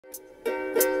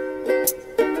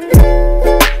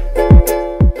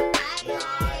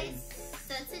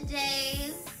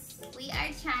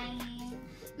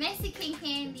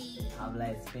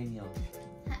español.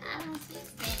 I don't speak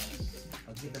Spanish.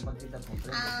 Poquito I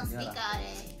don't speak all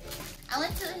that. I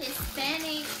went to a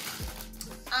Hispanic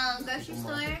grocery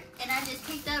store and I just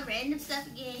picked up random stuff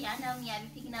again. Y'all know me, I be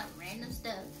picking up random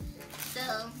stuff. So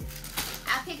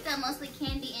I picked up mostly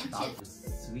candy and chips.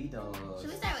 Sweet or? Should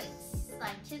we start with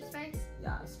like chips first?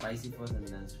 Yeah, spicy first and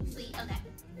then sweet. Sweet, okay.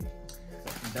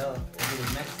 So, if it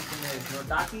is Mexican, there is no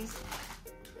Takis.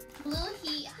 Blue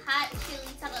heat hot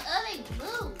chili taco. Oh, they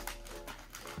blue.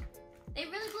 They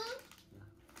really blue? Yeah.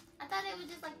 I thought they were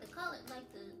just like the color,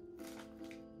 like the.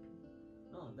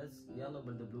 No, that's yellow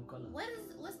but the blue color. What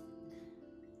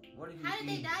if How did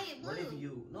they dye it blue? What if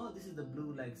you? No, this is the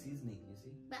blue like seasoning. You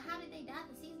see? But how did they dye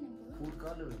the seasoning blue? Food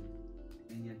coloring.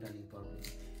 And you're turning purple.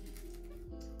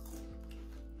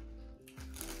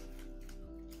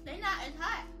 They're not as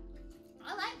hot.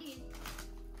 I like these.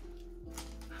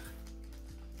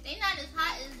 They're not as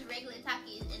hot as the regular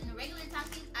Takis. And the regular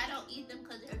Takis, I don't eat them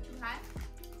because they're too hot.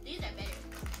 These are better.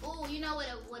 Oh, you know what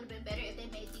would have been better if they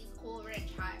made these Cool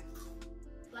Ranch hot.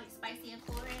 Like spicy and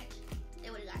Cool Ranch.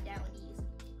 They would have got down with these.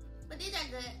 But these are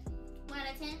good. 1 out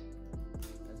of 10?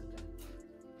 That's a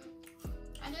 10.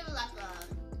 I give it like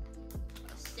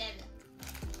a 7.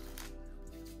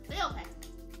 They're okay.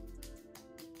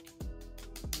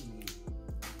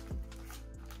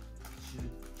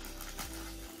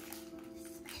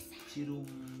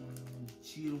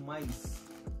 Chirumais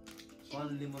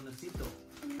con limoncito.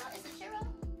 No, it's a churro.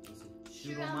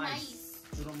 Chirumais.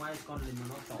 Chirumais con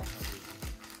limonoto.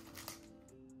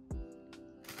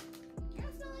 You're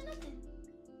not smelling nothing.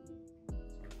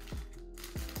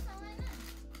 Smelling nothing.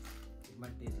 It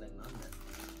might taste like none then.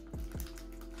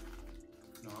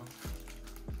 No.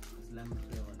 It's lemon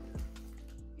flavor.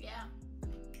 Yeah.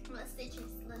 Little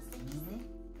citrus. Little citrusy.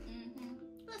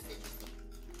 Little citrusy.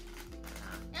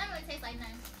 It don't really taste like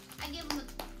none. I give them a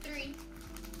 3.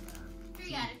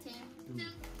 3 out of 10. 2.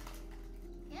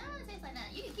 Yeah, it don't taste like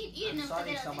none. You can keep eating them. Sorry if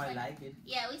they don't somebody taste like it.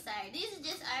 Yeah, we sorry. These are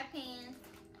just our opinions.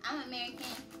 I'm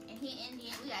American and he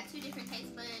Indian. We got 2 different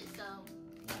taste buds, so.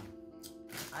 Yeah.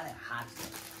 I like hot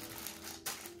stuff.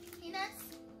 Peanuts?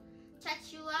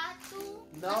 Chachuatu?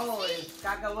 No, it's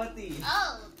cacahuate.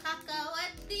 Oh,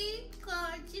 cacahuate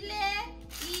con chile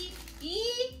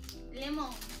y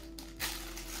limon.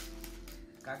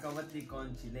 Cacahuate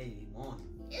con chile y limon.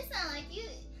 It sounds like you.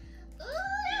 Ooh,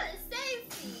 that was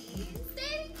sexy.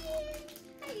 Say it again.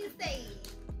 How you say it?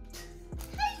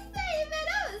 How you say it, man?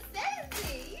 That was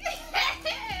sexy.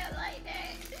 I like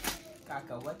that.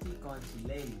 Cacahuate con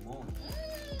chile y limon.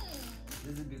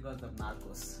 This is because of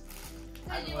Narcos.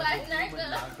 Did you watch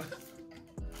Narcos?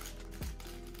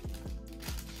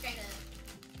 Straight up.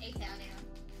 A-town now.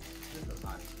 This is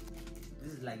hot.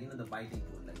 This is like, you know, the biting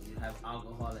food. Like you have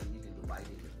alcohol and you can do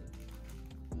biting with it.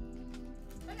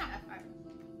 They're not that hard.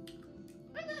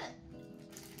 They're good.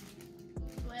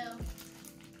 Well,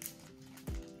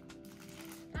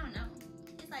 I don't know.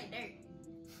 It's like dirt.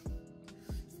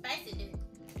 Spicy dirt.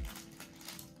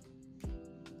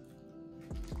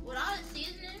 With all the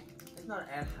seasoning, It's not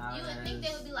as hot. you would think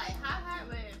they would be like hot,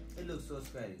 but it looks so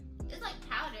scary. it's like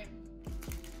powder.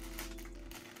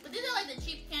 But these are like the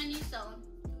cheap candies, so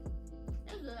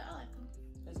they're good. I like them.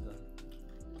 That's good.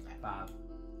 Okay. 5.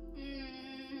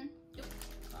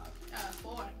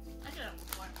 4. I should have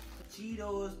 4.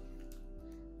 Cheetos.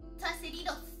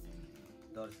 Tocitos.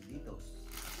 Torciditos.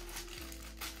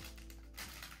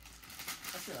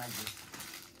 I still like this.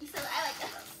 You said I like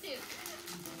those too.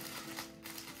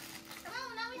 Come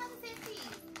on, now we have the same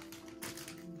piece.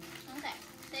 Okay.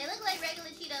 They look like regular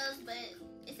Cheetos, but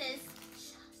it says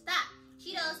stop.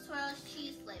 Cheetos twirls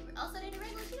cheese flavor. Also, they're the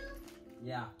regular Cheetos?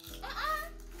 Yeah.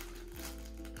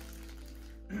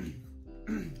 They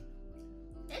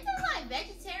taste like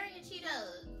vegetarian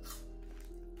Cheetos.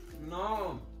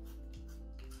 No.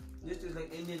 This is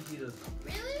like Indian Cheetos.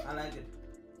 Really? I like it.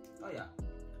 Oh yeah.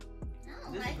 I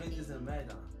don't This like brings these. this in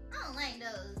America. I don't like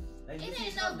those. Like It this ain't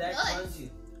is no not that dust. crunchy.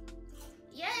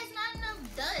 Yeah, it's not enough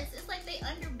dust. It's like they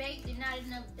underbaked and not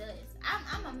enough dust.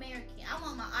 I'm American. I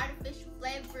want my artificial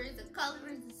flavors, the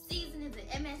colorings, the seasonings, the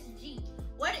MSG.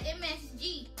 What the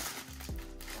MSG?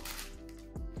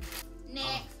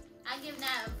 Next, I give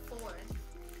that a 4.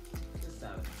 It's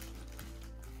 7.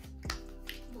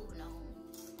 Moving on.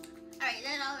 Alright,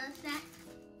 that's all the snacks.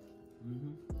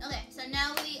 Okay, so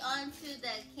now we on to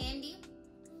the candy.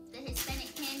 The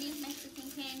Hispanic candy, Mexican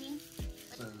candy.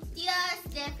 Tiras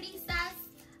de frisas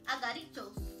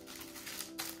agaritos.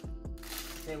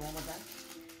 Say it one more time.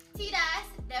 Tiras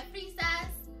de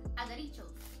frisas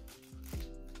agaritos.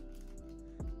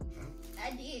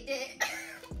 I did that.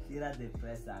 Tira de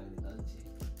fresa agridulce.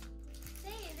 Say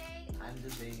it, babe. I'm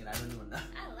just saying it. I don't even know.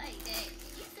 I like that.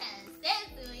 You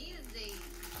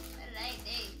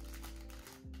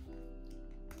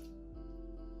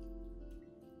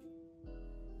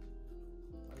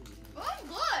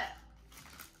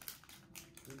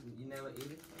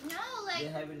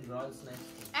L snack.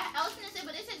 I was gonna say,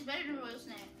 but this is better than Royal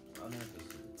Snack. I'll never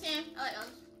taste it. 10. I like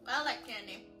those. I like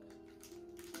candy.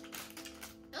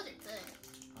 Those are good.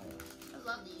 Oh yeah. I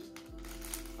love these.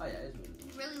 Oh yeah, it's really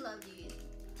good. Really love these.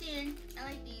 10. I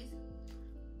like these.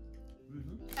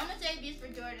 Mm-hmm. I'm gonna save these for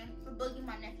Jordan, for Boogie,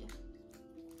 my nephew.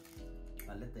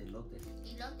 Paleta elote.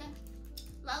 Elote.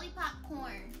 Lollipop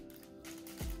corn.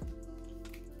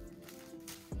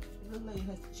 It looks like it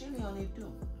has chili on it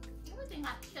too. Everything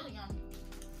got chili on it.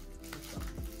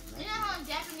 Nice. You know how in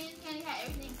Japanese candy had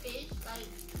everything fish? Like,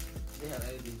 They have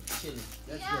everything chili.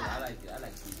 That's Yeah. good. I like it. I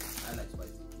like sweet. I like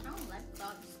spicy. I don't like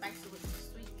all the spicy with the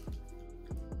sweet.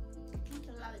 What's a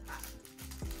lollipop?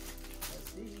 Let's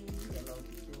see.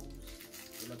 Elotitos.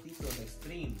 Elotitos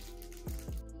extreme.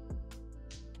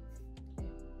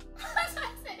 That's why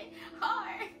I said it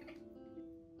hard.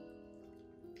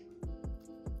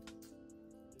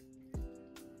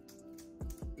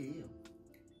 Ew.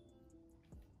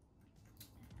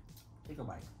 Take a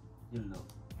bite. You'll know.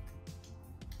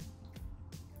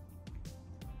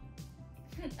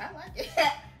 I like it.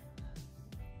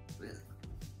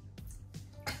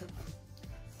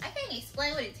 I can't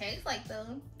explain what it tastes like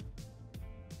though.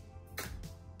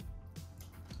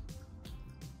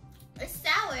 It's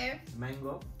sour.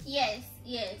 Mango? Yes,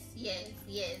 yes, yes,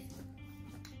 yes.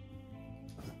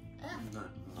 No.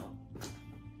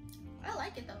 I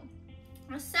like it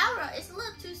though. It's sour. It's a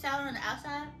little too sour on the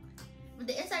outside, but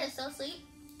the inside is so sweet.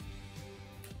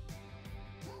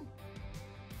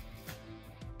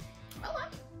 I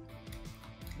like it.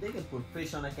 They can put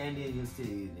fish on a candy and you'll still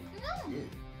eat it. No. Yeah.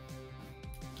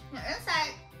 The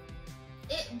inside,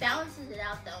 it balances it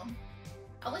out though.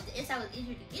 I wish the inside was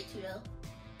easier to get to though.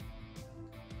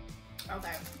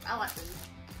 Okay, I like these.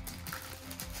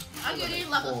 I give these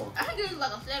like four. I give these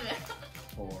like a 7.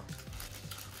 4.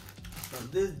 So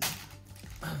this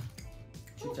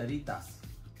chicharitas.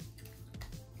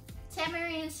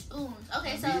 Tamarind spoons.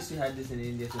 Okay, We so used to have this in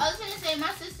India too. I was gonna say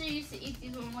my sister used to eat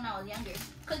these when I was younger.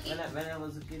 Cookies. When I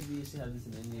was a kid, we used to have this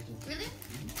in India too. Really?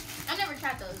 I never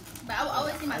tried those, but I would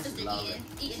always see my I just sister love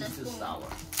eating a It's spoon. just sour.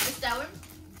 It's sour.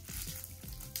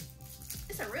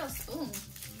 It's a real spoon.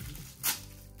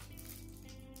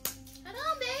 Hold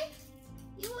on, babe.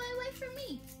 You away from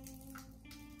me.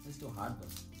 It's too hard though.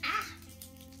 Ah.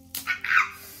 Ah. Ah.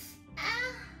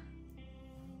 Ah.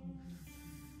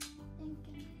 Thank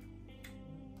you.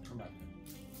 Come back.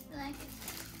 I like it.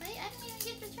 Wait, I didn't even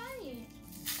get to try it.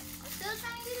 I'm still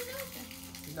trying to get it open.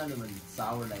 It's not even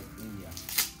sour like India.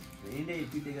 In India,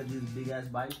 if you take this big ass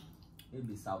bite, it'll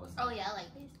be sour. Oh yeah, I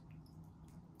like this.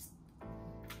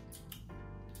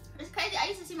 It's crazy. I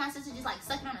used to see my sister just like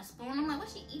sucking on a spoon. I'm like,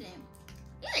 what's she eating?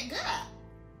 These are good.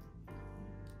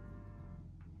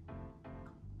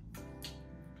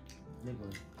 They're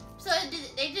good. So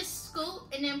they just scoop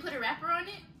and then put a wrapper on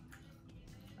it?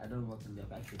 I don't work in their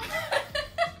factory.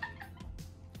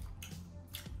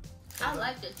 I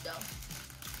like this though.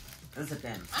 That's a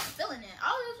 10. I'm feeling it. I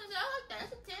like that.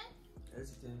 That's a 10.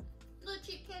 That's a 10. Little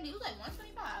cheap candy. It was like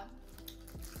 $125.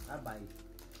 I buy it.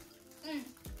 Mm.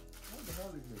 What the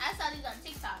hell is this? I saw these on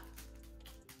TikTok.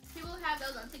 People have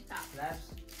those on TikTok.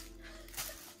 Slaps?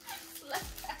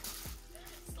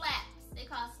 Slaps. They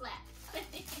call slaps.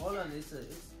 Hold on, it's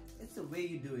the way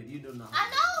you do it. You don't know. I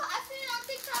know. I seen it on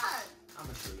TikTok. I'm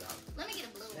gonna show you how. Let me get a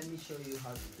blue. Let me show you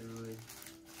how to do it.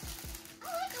 I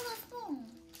like a little spoon.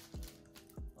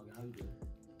 Okay, how you do it?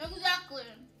 Exactly.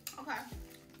 Okay.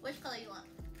 Which color you want?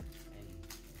 Any.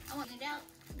 I want it out.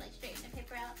 Like straighten the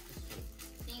paper out. Just straight.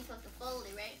 Then you're supposed to fold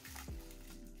it, right?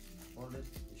 Hold it.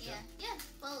 You sure? Yeah.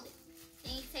 Fold it.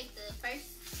 Then you take the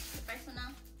first one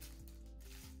off.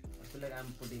 I feel like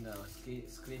I'm putting a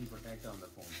screen protector on the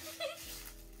phone.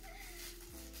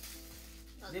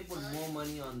 They put more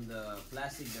money on the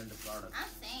plastic than the product. I'm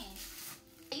saying.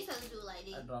 You supposed to do it like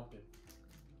this. I dropped it.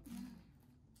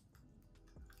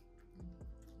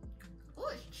 Oh,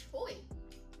 it's chewy.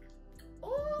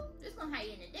 Oh, this gonna have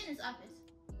you in the dentist's office.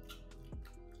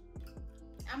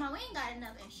 We ain't got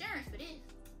enough insurance for this.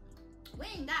 We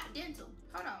ain't got dental.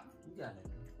 Hold on. You got it.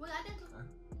 We got dental. Huh?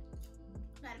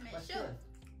 Gotta make What's sure. this?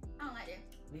 I don't like that.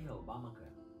 We have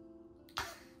Obamacare.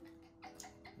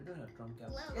 We don't have Trump care.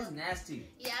 Love It's it. nasty.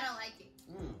 Yeah, I don't like it.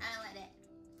 Mm. I don't like that.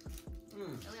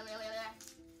 Mm.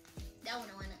 That one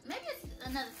went up. Maybe it's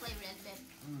another flavor that's better.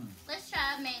 Mm. Let's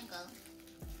try mango.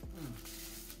 Mm.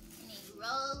 And then you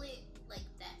roll it like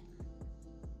that.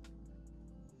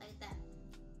 Like that.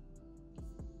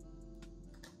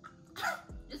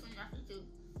 This one's nasty too.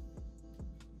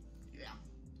 Yeah.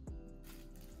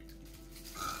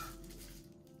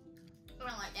 I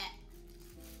don't like that.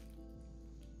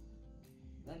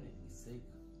 That made me sick.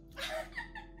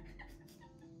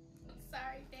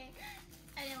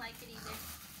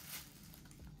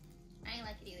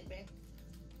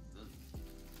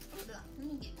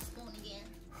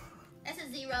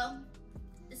 0.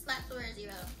 The slaps were a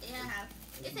 0. They don't have.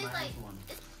 It tastes like.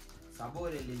 Sabor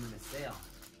eliminação.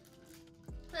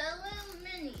 Pelon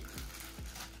mini.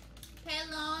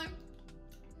 Pelon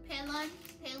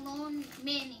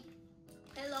mini.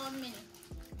 Pelon mini.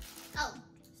 Oh,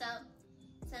 so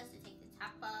it says to take the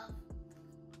top off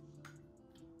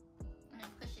and then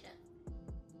push it up.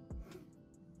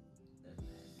 That's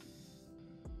nasty.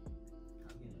 How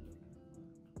can you look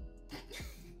at it?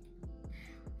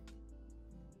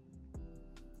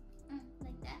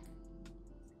 Like that.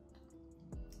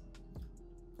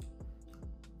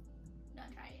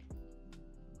 Don't try it.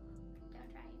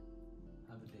 Don't try it.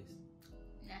 How it taste?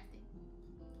 Nothing.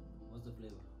 What's the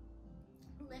flavor?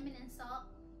 Lemon and salt.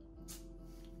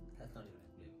 That's not even a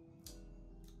flavor.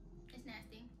 It's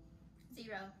nasty.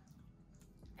 0.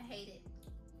 I hate it.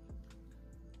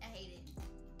 I hate it.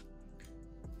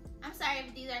 I'm sorry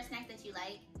if these are snacks that you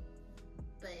like,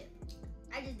 but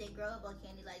I just didn't grow up on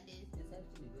candy like this. It's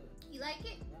actually good. You like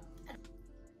it? Yeah.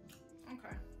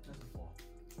 Okay. That's a 4.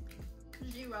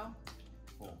 0.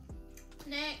 4.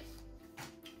 Next.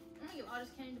 I'm gonna give all this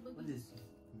candy to What Boogie. is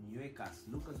muecas?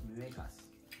 Lucas muecas.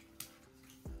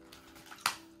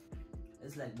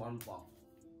 It's like bottle pop.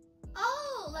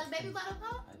 Oh, like baby bottle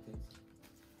pop? I think so.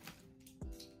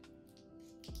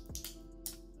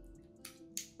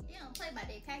 You don't play by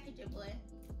their packaging, boy.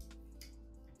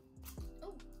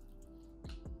 Oh,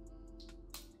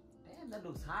 Damn, that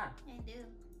looks hard. they do.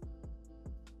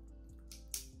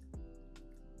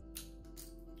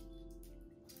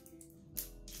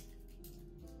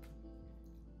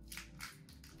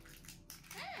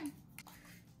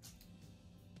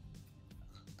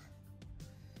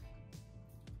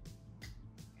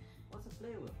 What's the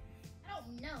flavor? I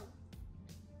don't know.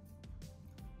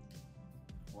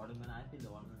 Watermelon. I feel the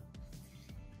watermelon.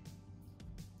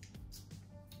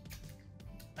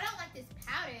 I don't like this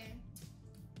powder.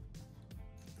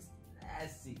 It's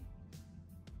nasty.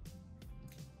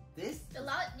 This?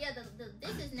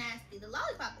 This is nasty. The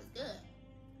lollipop is good.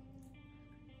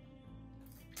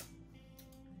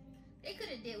 They could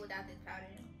have did without this powder.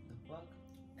 The fuck?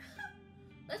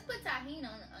 Let's put tahini on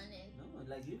it. No,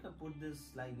 like you can put this,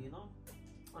 like, you know,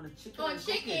 on a chicken. On and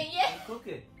chicken, cook it, yeah. And cook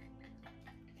it.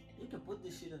 You can put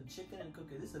this shit on chicken and cook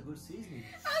it. This is a good seasoning.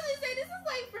 I was just saying this is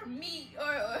like for meat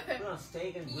or Put it on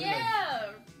steak and grill it. yeah.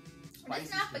 Spicy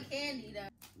It's not for steak. candy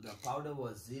though. The powder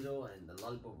was 0 and the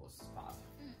lollipop was 5.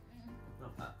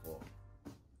 Not 5, 4.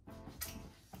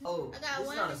 Oh, I got this is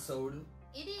one. not a soda.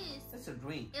 It is. It's a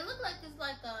drink. It looked like it's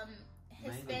like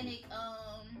Hispanic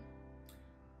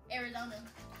Arizona.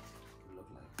 Look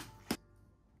like.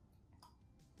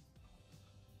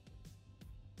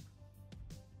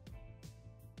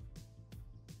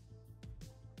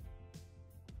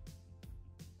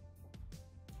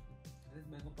 There's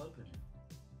mango pulp in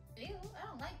it. Ew, I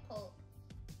don't like pulp.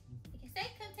 You can say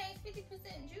it contains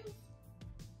 50% juice.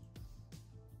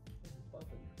 There's pulp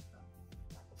in it.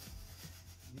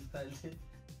 You felt it?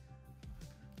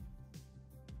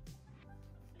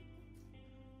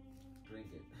 Drink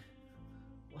it.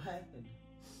 What happened?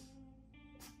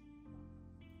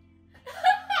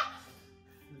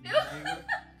 Mango?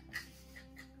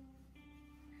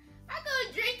 I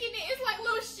go drinking it. It's like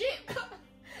little shit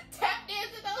tap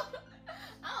dancing over.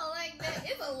 I don't like that.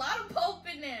 It's a lot of pulp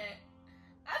in there.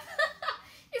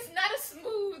 It's not a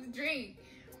smooth drink.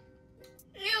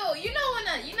 Ew, you know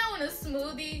when a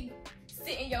smoothie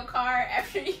sit in your car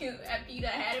after you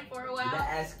done had it for a Did I while,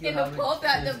 ask you and how the it pulp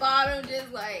at the tastes? bottom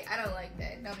just like I don't like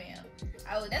that. No ma'am.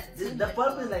 Oh, that's too The much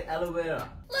pulp is like aloe vera.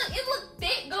 Look, it looks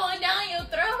thick going down your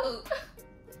throat.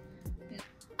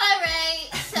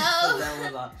 Alright, so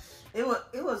That was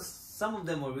it was some of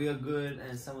them were real good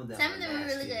and some of them some of them were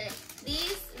really nasty. good.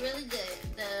 These really good.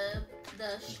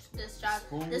 The straws,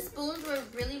 the spoons were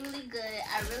really good.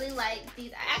 I really like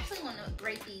these. I actually want to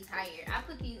rate these higher. I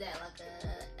put these at like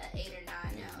a 8 or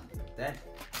 9 now. That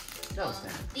was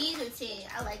 10. These are 10.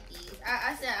 I like these.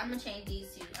 I said I'm gonna change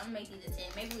these too. I'm gonna make these a 10.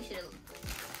 Maybe we should have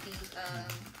these.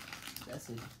 That's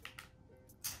it.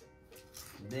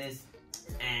 This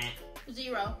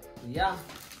 0. yeah.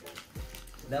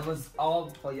 That was all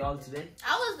for y'all today.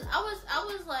 I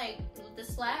was like the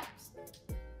slaps.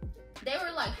 They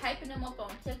were like hyping them up on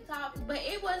TikTok, but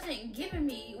it wasn't giving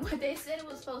me what they said it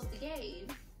was supposed to give.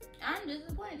 I'm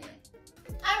disappointed.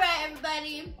 Alright,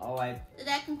 everybody. Alright. So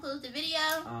that concludes the video.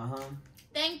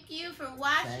 Thank you for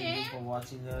watching. Thank you for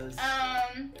watching us.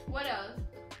 What else?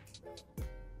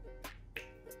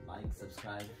 Like,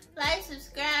 subscribe. Like,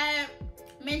 subscribe,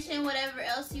 mention whatever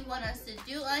else you want us to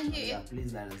do on here. Yeah,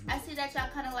 please let us know. I see that y'all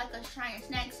kind of like us trying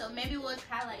snacks, so maybe we'll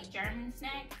try like German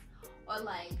snacks or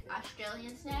like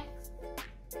Australian snacks.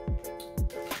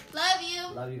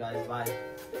 Love you guys.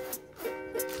 Bye.